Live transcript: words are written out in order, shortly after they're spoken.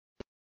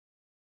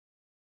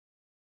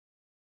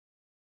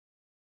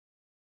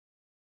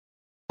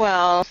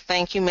Well,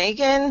 thank you,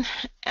 Megan.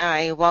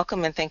 I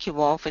welcome and thank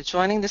you all for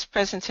joining this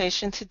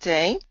presentation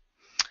today.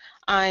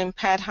 I'm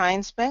Pat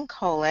Hines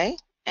Bancole,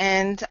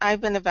 and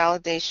I've been a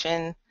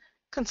validation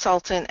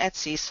consultant at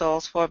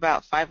CSols for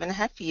about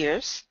 5.5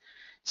 years,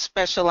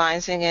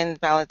 specializing in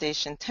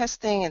validation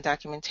testing and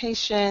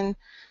documentation,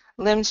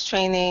 LIMS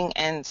training,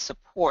 and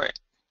support.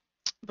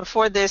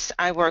 Before this,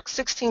 I worked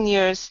 16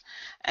 years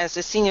as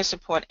a senior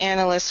support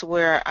analyst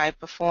where I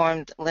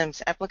performed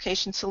LIMS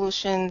application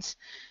solutions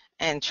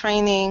and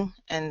training,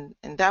 and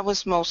that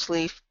was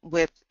mostly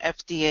with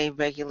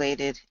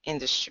FDA-regulated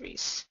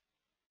industries.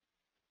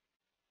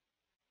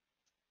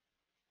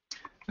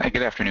 Hi,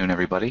 good afternoon,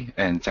 everybody,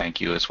 and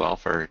thank you as well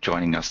for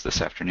joining us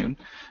this afternoon.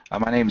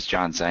 My name is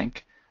John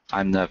Zank.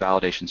 I'm the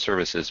Validation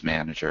Services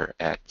Manager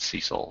at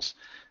CSols.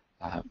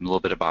 A little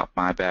bit about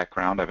my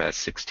background. I've had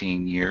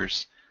 16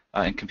 years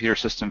in computer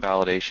system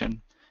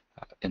validation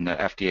in the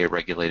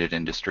FDA-regulated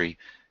industry,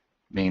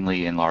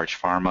 mainly in large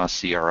pharma,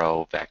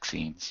 CRO,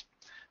 vaccines.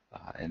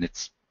 And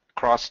it's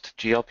crossed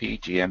GLP,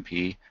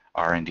 GMP,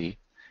 R&D.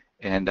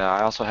 And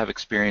I also have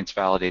experience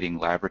validating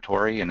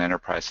laboratory and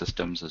enterprise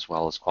systems as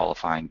well as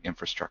qualifying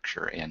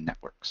infrastructure and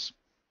networks.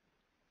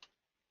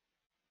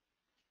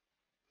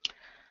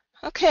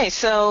 Okay,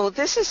 so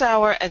this is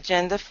our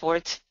agenda for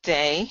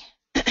today,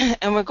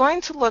 and we're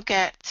going to look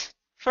at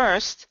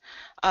first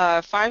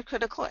 5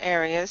 critical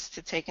areas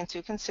to take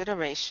into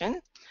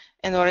consideration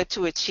in order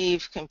to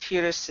achieve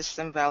computer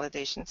system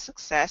validation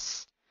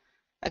success,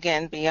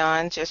 again,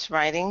 beyond just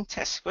writing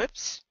test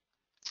scripts.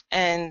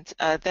 And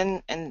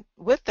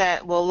with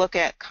that, we'll look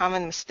at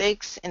common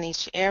mistakes in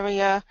each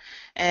area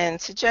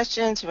and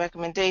suggestions,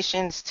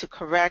 recommendations to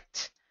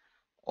correct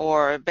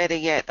or better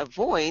yet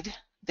avoid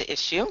the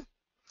issue.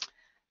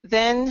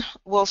 Then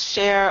we'll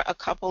share a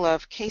couple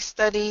of case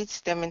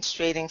studies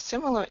demonstrating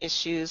similar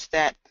issues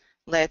that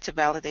led to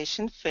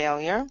validation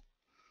failure.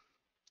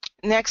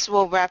 Next,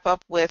 we'll wrap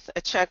up with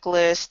a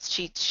checklist,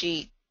 cheat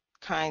sheet,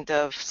 kind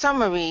of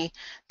summary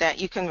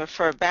that you can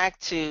refer back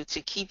to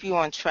keep you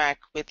on track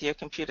with your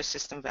computer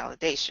system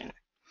validation.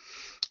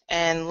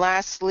 And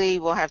lastly,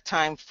 we'll have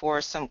time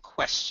for some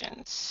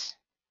questions.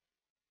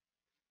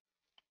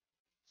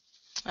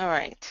 All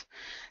right,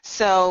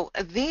 so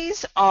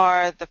these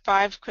are the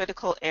 5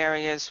 critical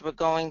areas we're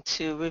going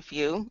to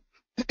review,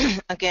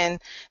 again,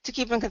 to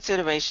keep in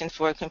consideration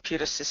for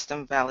computer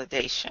system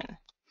validation.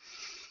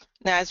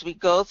 Now, as we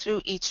go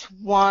through each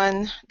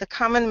one, the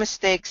common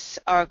mistakes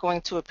are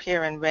going to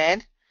appear in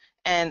red,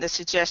 and the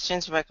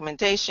suggestions,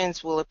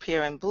 recommendations will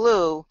appear in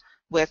blue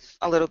with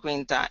a little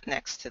green dot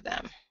next to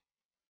them.